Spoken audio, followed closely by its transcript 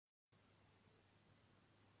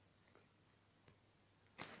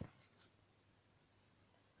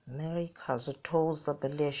Kazatoza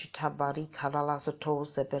belesh tabari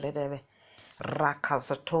kalazatoza berebe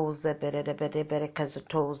rakazatoza berebe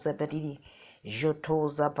kazatoza beridi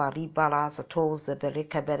jotoza bari balazatoza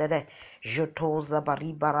bereka berede jotoza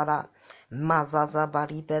bari barada mazaza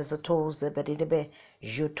bari bezatoza berebe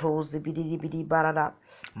jotoza bidi bidi barada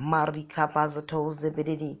marika bazatoza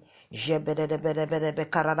beridi jebede berebe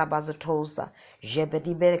karada bazatoza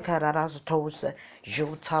jebedi bere karada zatoza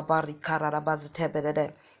jotabari karada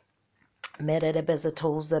bazatebede Mere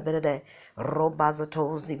bezatoza bede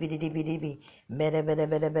robazatozi bidi bidi mere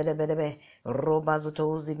bede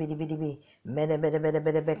robazatozi bidi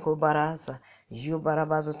mere kubaraza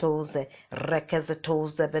jubarabazatoze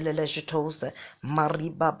rekezatoza belelejatoza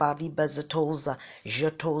mariba bari bezatoza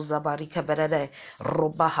jetoza barika bede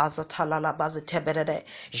robahaza talala bazatebede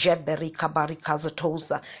jeberika barika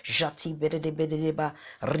zatoza jati bede ba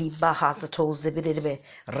riba hazatoze bide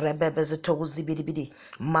rebe bezatozi bidi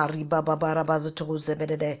mariba babarabazotoze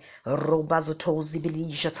bedede robazotozi bili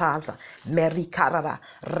jataza meri karara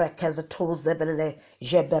rekezatoze belele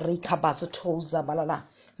jeberika bazotoza balala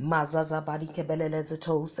mazaza barike belele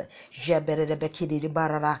zatoze jebere bekidi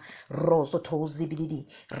barara rozotozi bidi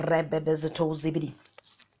rebe bezatozi bidi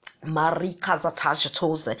Marika zatasha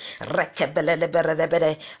toze rekebelele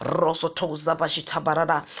berebere roso toza bashita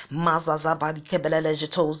barada mazaza barikebelele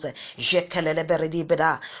jetoze jekelele beredi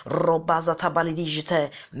beda robaza tabali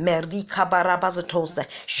jite merika barabaza toze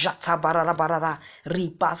jata barara barara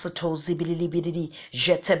ribasa tozi bilili bididi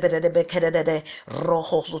jete berede bekedede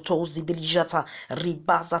roho tozi bilijata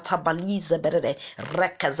ribaza tabalize berede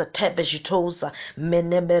rekaza tebe jitoza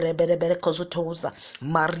menemere berebere kozotoza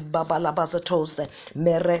maribaba labaza toze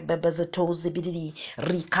mere bezatoze bididi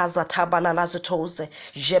rikaza tabala lazatoze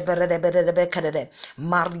jeberede berebe kadede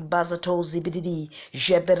mari bazatoze bididi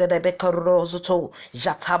jeberede bekarozoto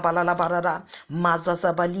jatabala la barada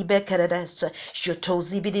mazaza balibe kadede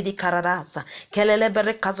jotozi bididi karadaza kelele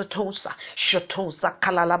bere kazatosa shotoza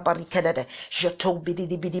kalala barikadede joto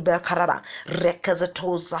bididi bidi berkarada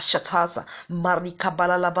rekazatoza shataza mari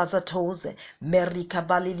kabala la bazatoze meri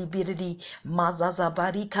kabali bididi mazaza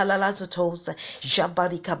barika la lazatoze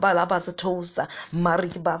jabarika balabazatoza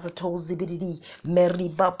maribazatozi bididi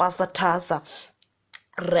meribabazataza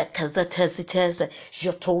rekazateziteze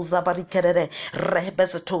jotoza barikerere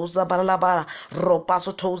rebezatoza balabara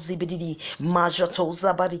robazatozi bididi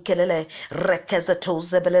majotoza barikelele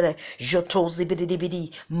rekazatoza belele jotozi bididi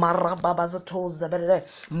bidi marababazatoza belele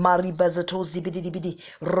maribazatozi bididi bidi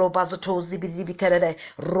robazatozi bididi bikerere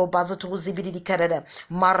robazatozi bididi kerere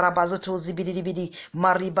marabazatozi bididi bidi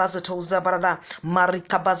maribazatoza barada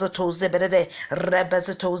marikabazatoze belele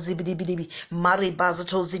rebezatozi bididi bidi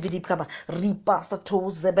maribazatozi bididi kaba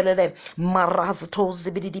ribazatozi zebelele marazato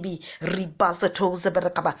zibidibi ribazato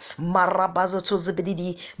zebedekaba marabazato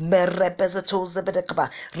zibididi merebezato zebedekaba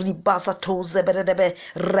ribazato zebedebe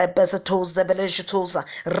rebezato zebelejitoza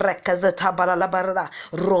rekazata balalabarada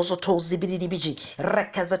rozoto zibidibiji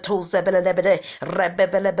rekazato zebelebede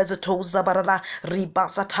rebebelebezato zabarada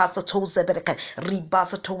ribazatazato zebedeka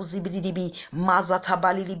ribazato zibidibi mazata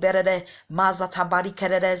balili berede mazata bari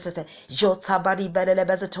kerede jota bari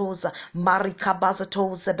belebezatoza marika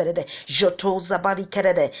bazatoza berede jotoza bari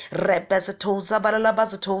kerede rebezatoza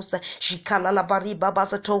balalabazatoza shikala la bari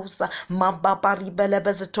babazatoza mababari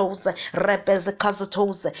belebezatoza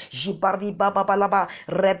rebezakazatoza jibari bababalaba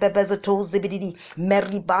rebebezatoza bididi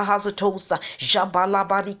meri bahazatoza jabala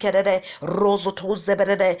bari kerede rozotoza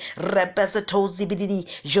berede rebezatoza bididi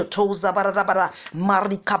jotoza barabara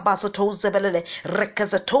marika bazatoza belele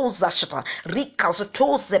rekazatoza shata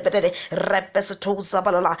rikazatoza berede rebezatoza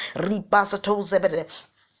balala ribazatoza berede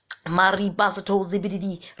Maribazato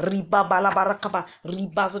zibidi ribaba la barakaba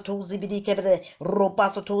ribazato zibidi kebede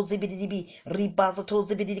robazato zibidi ribazato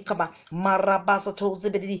zibidi kaba marabazato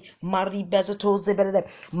zibidi maribazato zibidi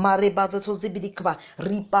maribazato zibidi kaba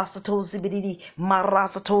ribazato zibidi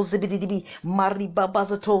marazato zibidi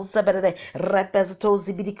maribabazato zibidi rebazato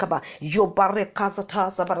zibidi kaba yobare kazata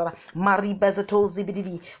zabara maribazato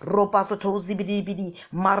zibidi robazato zibidi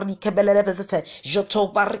mari kebele bezete joto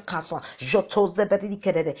barikasa joto zibidi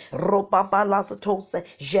kedede ropa balazatose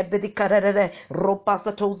jebedi karere ropa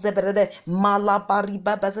satose berede malabari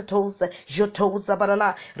babazatose jotoza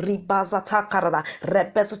balala ribazata karara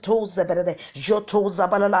rebezatose berede jotoza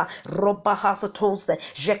balala ropa hasatose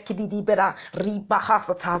jekidi bera riba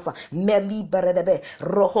hasataza meli berede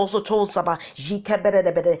rohosotosa ba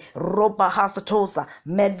jikeberede bede ropa hasatosa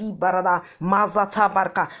meli barada mazata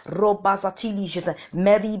barka ropa zatili jete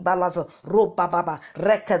meri balazo ropa baba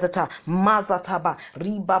rekazata mazataba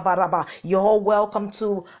riba Babaraba. You're all welcome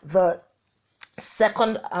to the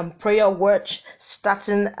second prayer word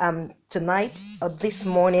starting tonight or this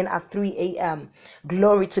morning at 3 a.m.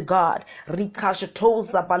 Glory to God.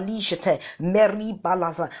 Rikashatoza balishete meri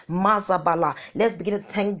balaza mazabala. Let's begin to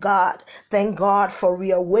thank God. Thank God for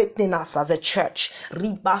reawakening us as a church.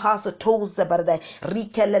 Ribahasatoza barade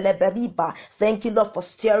rikelele beriba. Thank you, Lord, for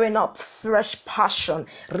stirring up fresh passion.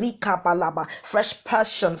 Rikabalaba. Fresh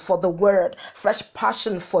passion for the word. Fresh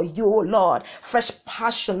passion for you, Lord. Fresh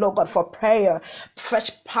passion, Lord God, for prayer.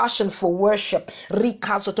 Fresh passion for worship.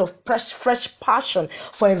 Rikazoto. Fresh passion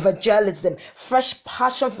for evangelism, fresh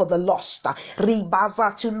passion for the lost.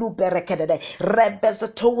 Ribazatulu berekedede,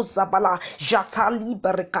 rebezatoza bala, jatali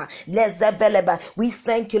bereka, lezebeleba. We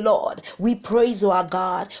thank you, Lord. We praise you, our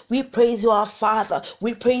God. We praise you, our Father.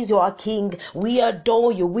 We praise you, our King. We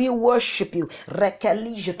adore you. We worship you.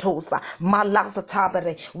 Rekelijatoza,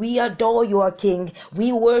 malazatabere. We adore you, our King.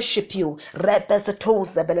 We worship you.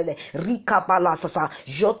 Rebezatoza belele, rikabalasasa,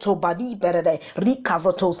 jotobadi berede,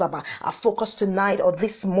 rikazatoza. Our focus tonight or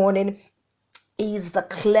this morning is the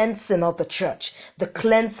cleansing of the church. The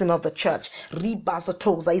cleansing of the church.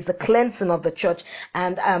 Ribazatoza is the cleansing of the church.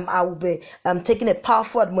 And I will be taking a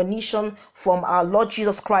powerful admonition from our Lord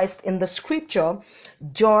Jesus Christ in the scripture,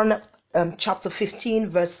 John chapter 15,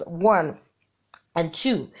 verse 1 and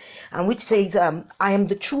 2, and which says, I am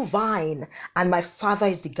the true vine, and my Father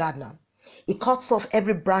is the gardener. He cuts off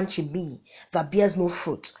every branch in me that bears no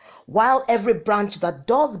fruit, while every branch that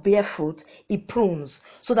does bear fruit, he prunes,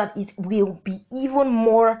 so that it will be even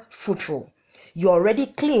more fruitful. You are already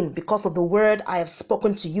clean because of the word I have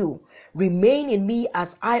spoken to you. Remain in me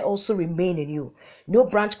as I also remain in you. No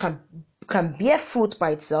branch can bear fruit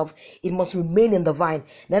by itself. It must remain in the vine.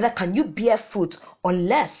 Neither can you bear fruit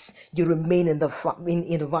unless you remain in the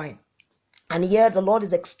vine. And here the Lord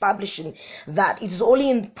is establishing that it is only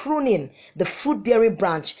in pruning the fruit-bearing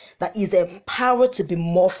branch that is empowered to be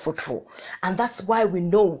more fruitful. And that's why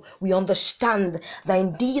we understand that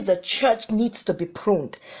indeed the church needs to be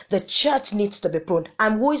pruned. The church needs to be pruned.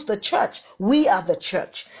 And who is the church? We are the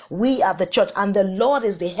church. We are the church. And the Lord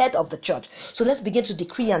is the head of the church. So let's begin to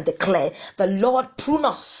decree and declare, the Lord prune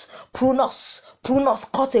us,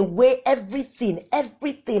 cut away everything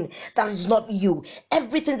that is not you,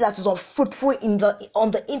 everything that is unfruitful on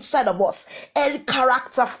the inside of us, any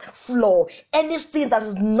character flaw, anything that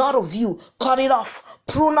is not of you, cut it off.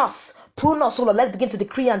 Prune us, oh Lord. Let's begin to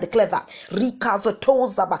decree and declare that.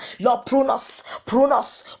 Lord, prune us,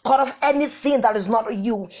 cut off anything that is not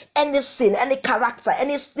you, anything, any character,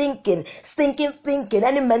 any stinking thinking,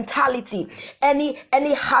 any mentality, any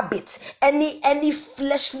habit, any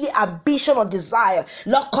fleshly ambition or desire.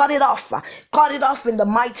 Lord, cut it off in the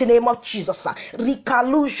mighty name of Jesus.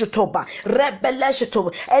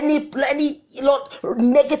 Any Lord,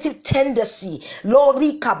 negative tendency, Lord,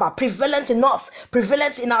 prevalent in us,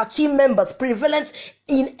 prevalent in our team members, prevalent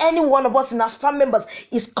in any one of us, in our family members,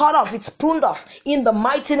 is cut off, it's pruned off in the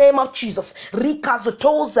mighty name of Jesus.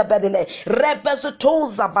 Rikazotoza bedele,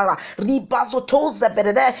 rebezotoza bara, ribazotoza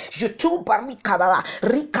bedele, jutuba rikadara,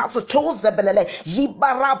 rikazotoza bedele,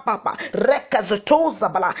 jibara papa, rekazotoza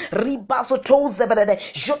bala, ribazotoza bedele,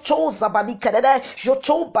 jotoza barikadele,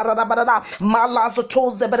 jotobarada barada,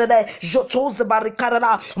 malazotoza bedele, jotoza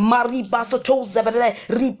barikadara, maribazotoza bedele,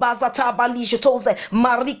 ribazata bali jotoza,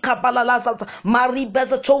 marika balalazata,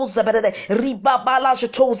 Bezatoza berede, riba bala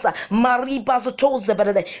jatoza, mariba zatoza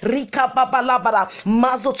berede, rika babalabara,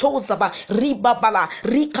 mazotoza ba, riba bala,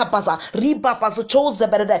 rika baza, riba bazatoza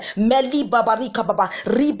berede, meli baba rika baba,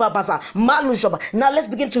 riba baza, malujoba. Now let's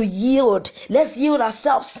begin to yield. Let's yield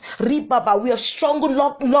ourselves. Riba ba, we have struggled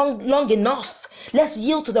long enough. Let's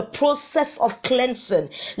yield to the process of cleansing.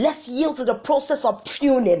 Let's yield to the process of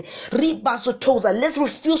pruning. Ribazotoza. Let's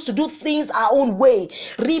refuse to do things our own way.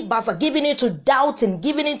 Ribaza, giving into doubting,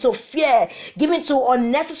 giving into fear, giving to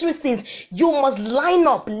unnecessary things. You must line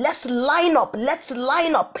up. Let's line up. Let's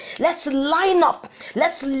line up. Let's line up.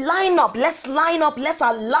 Let's line up. Let's line up. Let's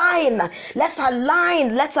align. Let's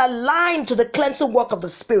align. Let's align to the cleansing work of the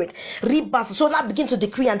Spirit. Ribaza. So now begin to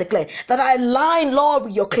decree and declare that I align, Lord,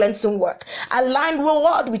 with your cleansing work. Align,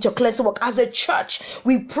 Lord, with your cleansing work. As a church,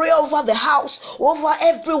 we pray over the house, over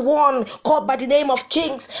everyone called by the name of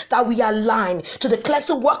Kings, that we align to the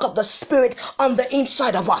cleansing work of the Spirit on the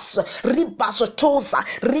inside of us. Ribazotoza,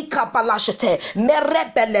 rikabalashete,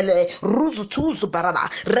 merebelele, ruzutuzu barada,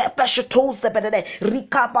 repeshetoza berede,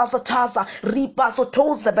 rikabazataza,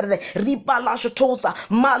 ribazotoza berede, ribalashetoza,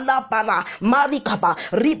 malabala, marikaba,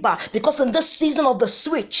 riba. Because in this season of the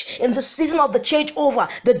switch, in the season of the changeover,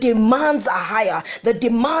 the demands are high. higher. The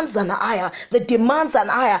demands are higher. The demands are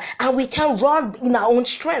higher. And we can't run in our own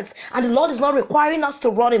strength. And the Lord is not requiring us to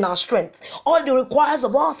run in our strength. All He requires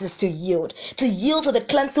of us is to yield to the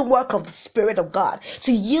cleansing work of the Spirit of God,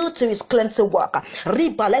 to yield to His cleansing work.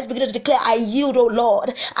 Riba, let's begin to declare, I yield, O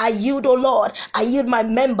Lord. I yield, O Lord. I yield my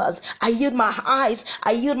members. I yield my eyes.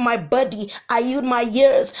 I yield my body. I yield my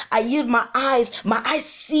ears. I yield my eyes. My eyes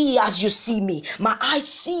see as you see me. My eyes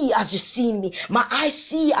see as you see me. My eyes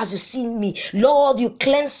see as you see me. Lord, you're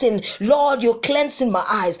cleansing. Lord, you're cleansing my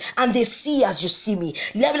eyes, and they see as you see me.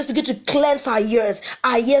 Let us begin to cleanse our ears.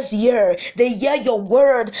 Our ears hear. They hear your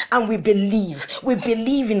word, and we believe. We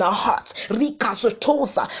believe in our hearts. Rika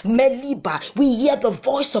sotosa meliba. We hear the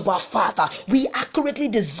voice of our Father. We accurately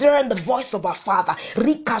discern the voice of our Father.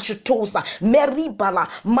 Rika sotosa meribala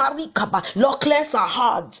marikaba. Lord, cleanse our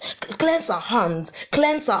hearts. Cleanse our hands.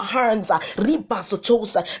 Cleanse our hands. Riba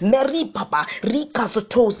sotosa meribaba. Rika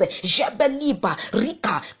sotosa jebeliba.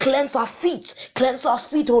 Rika. Cleanse our feet. Cleanse our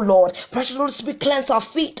feet, O Lord. Precious Holy Spirit, cleanse our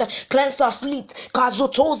feet. Cleanse our feet.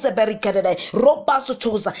 Kazotosa berikede. Roba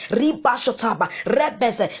sotosa. Riba shotaba.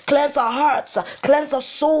 Rebeze. Cleanse our hearts. Cleanse our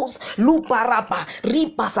souls. Lubaraba.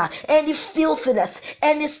 Ribasa. Any filthiness.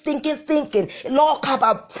 Any stinking thinking. Lord,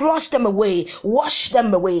 Kaba, flush them away. Wash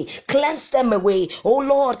them away. Cleanse them away. Oh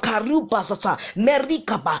Lord, Karubasata.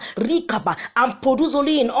 Merikaba. Rikaba. And produce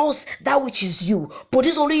only in us that which is you.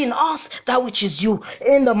 Produce only in us that which is you.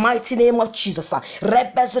 In the mighty name of Jesus.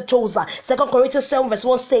 Rebezetosa. 2 Corinthians 7 verse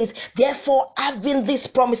 1 says, therefore, having these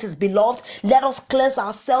promises, beloved, let us cleanse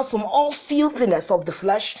ourselves from all filthiness of the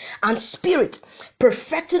flesh and spirit,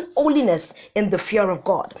 perfecting holiness in the fear of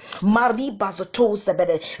God. Mari bazatosa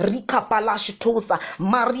bede rika palashitosa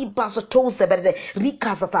mari bazatosa bede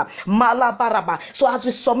rika zata malabaraba. So as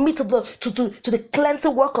we submit to the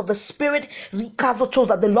cleansing work of the Spirit, rika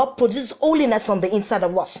zatosa, the Lord produces holiness on the inside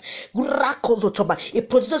of us. It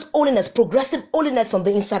produces holiness, progressive holiness on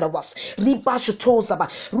the inside of us.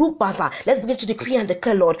 Let's begin to decree and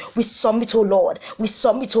declare, Lord, we submit, O Lord. We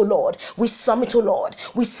submit, O Lord. We submit, O Lord.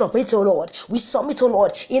 We submit, O Lord. We submit, O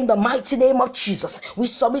Lord, in the mighty name of Jesus. We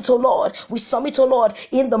submit, O Lord. We submit, O Lord,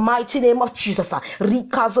 in the mighty name of Jesus.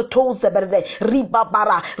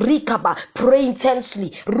 Ribabara, Rikaba, pray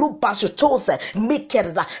intensely. Rupasutose,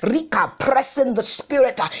 Mikerda, Rika, pressing the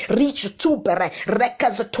Spirit. Reach Tubere,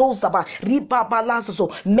 Rekazatozaba, Ribabalazo,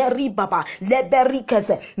 Meribaba,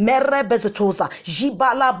 Leberikeze, Merebezatoza,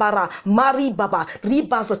 Jibalabara, Maribaba,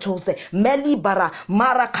 Ribazatose, Melibara,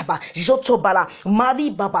 Marakaba, Jotobala,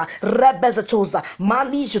 Maribaba, Rebezatoza,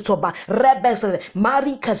 Mali Jotoba, Rebez,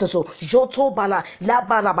 Marikazo, Jotobala,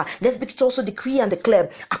 Labaraba. Let's begin to also decree and declare,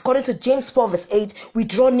 according to James 4 verse 8, we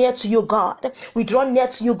draw near to you, God. We draw near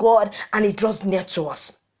to you, God, and He draws near to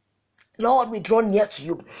us. Lord, we draw near to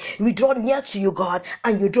you. We draw near to you, God,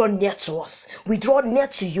 and you draw near to us. We draw near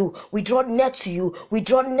to you. We draw near to you. We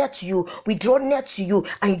draw near to you. We draw near to you,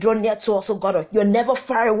 and you draw near to us, oh God. You're never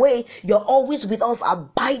far away. You're always with us,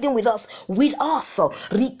 abiding with us.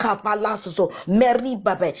 Rika palaso, Mary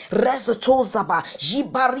babe, Resotozaba,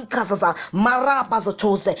 Jibarikazaza,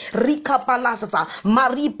 Marabazotose, Rika palasaza,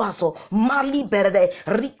 Maribazo, Mali berde,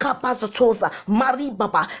 Rika pazotoza,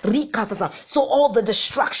 Maribaba, Rikazaza. So all the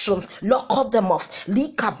distractions, Lord, cut them off.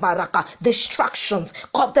 Lika baraka, distractions,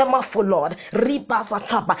 cut them off, oh Lord.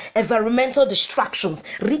 Ribazataba, environmental distractions.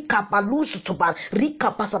 Rika baluzutuba,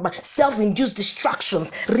 Rika pasaba, self-induced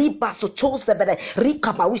distractions. Ribazotozebede,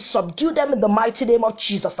 Rika, we subdue them in the mighty name of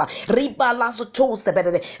Jesus.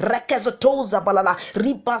 Ribalazotozebede, Rekezotozabalala,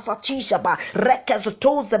 Ribazatishaba,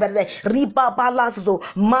 Rekezotozebede, Ribabalazo,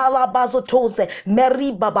 Malabazotoze,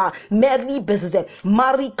 Meribaba, Meribeze,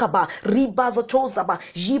 Marikaba, Ribazotozaba,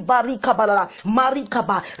 Jibarikabala,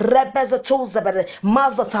 Marikaba, Rebezatozebede,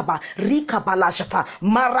 Mazataba, Rikabalashata,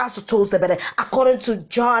 Marasotozebede. According to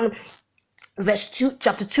John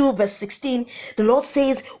chapter 2 verse 16, the Lord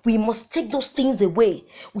says we must take those things away.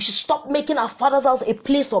 We should stop making our Father's house a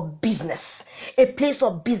place of business. A place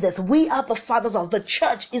of business. We are the Father's house. The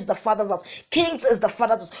church is the Father's house. Kings is the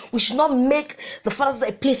Father's house. We should not make the Father's house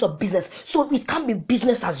a place of business. So it can't be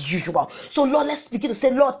business as usual. So Lord, let's begin to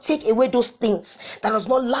say, Lord, take away those things that does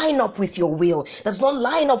not line up with your will, that does not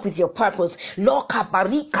line up with your purpose. Lord, that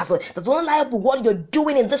does not line up with what you're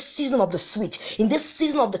doing in this season of the switch, in this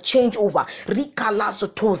season of the changeover.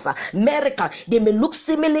 Rikalazotosa, America, they may look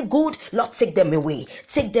seemingly good. Lord, take them away.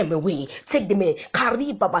 Take them away. Take them away.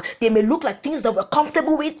 Karibaba, they may look like things that we're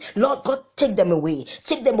comfortable with. Lord God, take them away.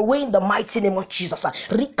 Take them away in the mighty name of Jesus.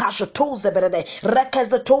 Rikashotoza berede,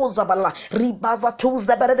 Rekazatoza bala,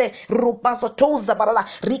 Ribazatoza berede, Rubazatoza bala,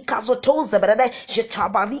 Rikazotoza berede,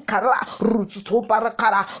 Jetabarikara,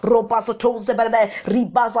 Rututobarakara, Robazatoza berede,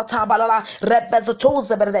 Ribazatabalala,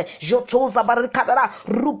 Rebezatoza berede, Jotoza barikara,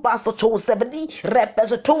 Rubazatoza berede,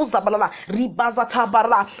 Rebezatoza balala,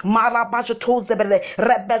 Ribazatabarala, Marabazatoza berede,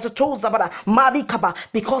 Rebezatoza bala, Marikaba,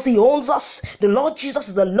 because he owns us. The Lord Jesus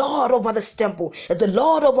is the Lord over this temple, is the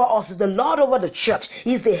Lord over us, is the Lord over the church.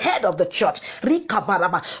 He's the head of the church.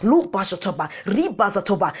 Rikabaraba, Lubashatoba,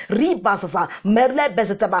 Ribazatoba, Ribazaza,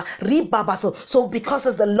 Merlebezataba, Ribabaso. So because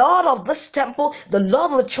it's the Lord of this temple, the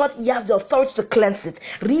Lord of the church, he has the authority to cleanse it.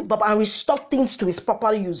 Ribaba, and restore things to its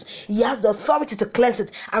proper use. He has the authority to cleanse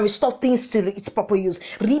it and restore things to its proper use.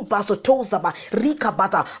 Ribazotozaba,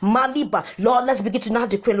 Rikabata, Maliba. Lord, let's begin to now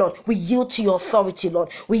declare, Lord, we yield to your authority, Lord.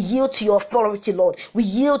 We yield to your authority, Lord. We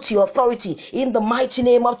yield to your authority in the mighty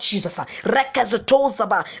name of Jesus.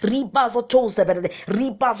 Rekazotozaba, Ribazotozaba,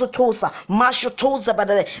 Ribazotoza, Mashotozaba,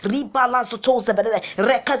 Ribalazotozaba,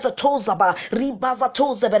 Rekazotozaba,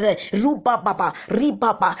 Ribazatozaba, Rubababa,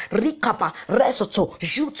 Ribaba, Rikaba, Resoto,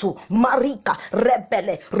 Jutu, Marika,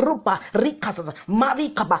 Rebele, Ruba, Rikaza,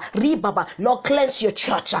 Marikaba, Ribaba. Lord, cleanse your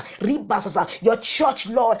church, Ribazaza, your church,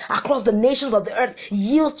 Lord, across the nations of the earth.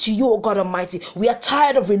 Yield to you, O God Almighty. We are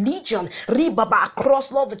tired of religion, Ribaba,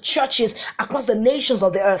 across, Lord, the churches, across the nations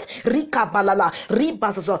of the earth. Rika Balala,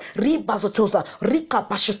 Ribazaza, Ribazotoza, Rika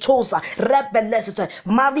Pashatoza, Rebelezita,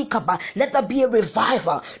 Marikaba. Let there be a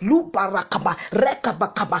revival. Lubarakaba,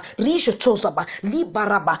 Rekabakaba, Rishotozaba,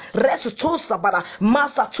 Libaraba, Resutozabara,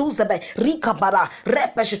 Masatuzebe, Rikabara,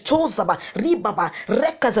 Repeshatozaba, Ribaba,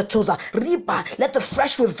 Rekazatoza, Riba. Let the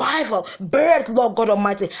fresh revival birth, Lord God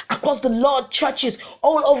Almighty, across the Lord churches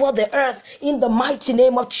all over the earth in the mighty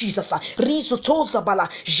name of Jesus. Risotozabala,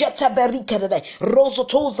 Jeteberikere,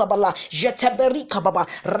 Rosotozabala, Jeteberikababa,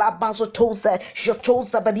 Rabazotoza,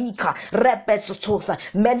 Jotozabarika, Rebesotoza,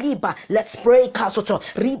 Meliba. Let's pray, Kasoto,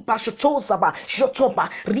 Riba Shotozaba, Jotoba,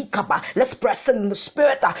 Rikaba. Let's press in the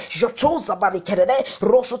spirit. Jotozabarikere,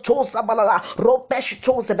 Rosotozabala,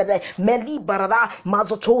 Ropeshotozabere, Melibarada,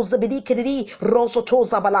 Mazotozabirikiri,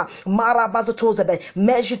 Rosotozabala, Marabazotozabe,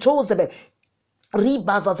 Mejitozabe.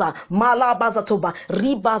 Ribazaza, Malabazatoba,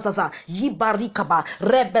 Ribazaza, Yibarikaba,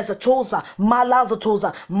 Rebezatoza,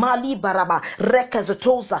 Malazatoza, Malibaraba,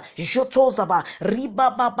 Rekazatoza, Jotozaba,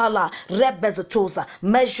 Ribababala, Rebezatoza,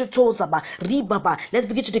 Mejotozaba, Ribaba. Let's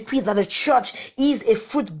begin to decree that the church is a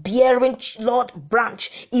fruit bearing, Lord,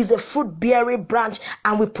 branch, is a fruit bearing branch,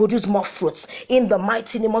 and we produce more fruits in the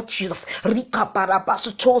mighty name of Jesus.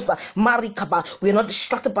 Rikabarabasatoza, Marikaba. We're not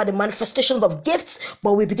distracted by the manifestations of gifts,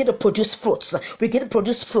 but we begin to produce fruits. We begin to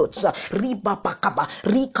produce fruits. Ribabakaba,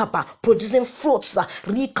 Rikaba, producing fruits.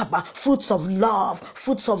 Rikaba, fruits of love,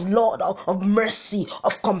 fruits of Lord, of mercy,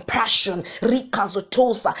 of compassion.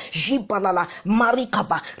 Rikazotosa, Jibalala,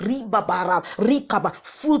 Marikaba, Ribabara, Rikaba,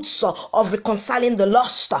 fruits of reconciling the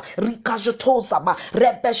lost. Rikazotosaba,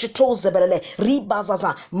 Rebeshotozabele,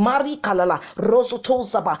 Ribazaza, Marikalala,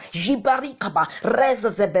 Rosotozaba, Jibarikaba,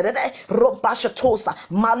 Rezazebere, Robashatosa,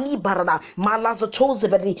 Malibarada,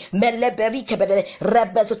 Malazotozaberi, Meleberikebere,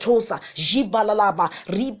 Rebezatosa, Jibalalaba,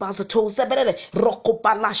 Ribazatozabere,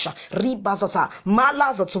 Rokopalasha, Ribazaza,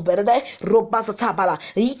 Malazatubere, Robazatabala,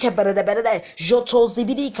 Ikebere,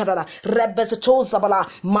 Jotozibirikada, Rebezatozabala,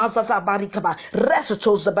 Mazazabarikaba,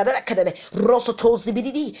 Resotozabere,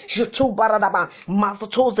 Rosotozibiri, Jotubaradaba,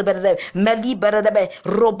 Mazatozabere, Melibere,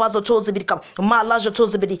 Robazatozibirika,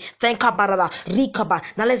 Malajatozibiri. Thank Kabarada, Rikaba.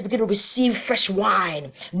 Now let's begin to receive fresh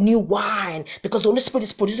wine, new wine, because the Holy Spirit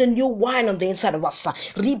is producing new wine on the inside of us.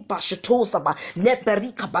 Ribashatozaba,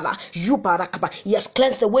 Leberikabala, Yubarakaba. He has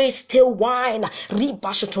cleansed away stale wine.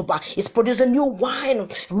 Ribashatoba is producing new wine.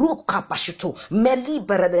 Rukabashato,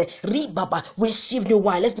 Melibere, Ribaba. Receive new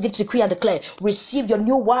wine. Let's begin to decree and declare. Receive your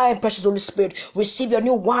new wine, precious Holy Spirit. Receive your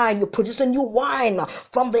new wine. You're producing new wine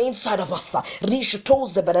from the inside of us.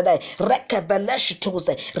 Rishotozebere,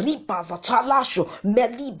 Rekebeleshitoze, Ribazatalasho,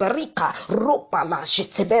 Meliberika, Ropala,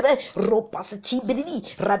 Shetebere, Ropasitibiri,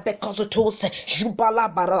 Rabekazotose,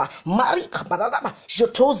 Jubala Barala, Marika Baraba,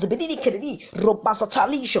 Jotos the Bidini Kennedy,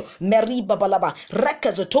 Robasatalisho, Mary Babalaba,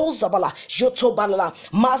 Rekazotozabala, Joto Balala,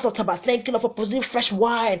 Mazataba. Thank you, Lord, for positioning fresh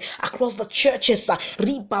wine across the churches,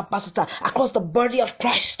 Riba Basata, across the body of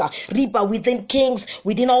Christ, Riba within kings,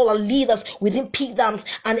 within all our leaders, within Pidams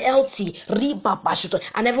and LT, Riba Bashuto,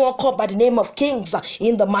 and everyone called by the name of kings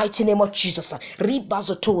in the mighty name of Jesus. Riba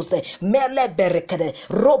Zotoze, Mele Berekede,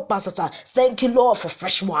 Robasata. Thank you, Lord, for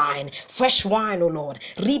fresh wine, oh Lord.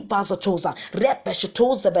 Riba Zotoza,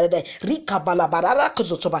 Repeshutoza Berede, Rika Balabarara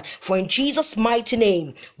Kuzotoba. For in Jesus' mighty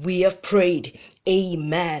name we have prayed.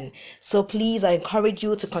 Amen. So please, I encourage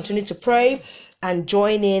you to continue to pray and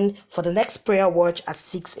join in for the next prayer watch at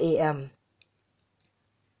 6 a.m.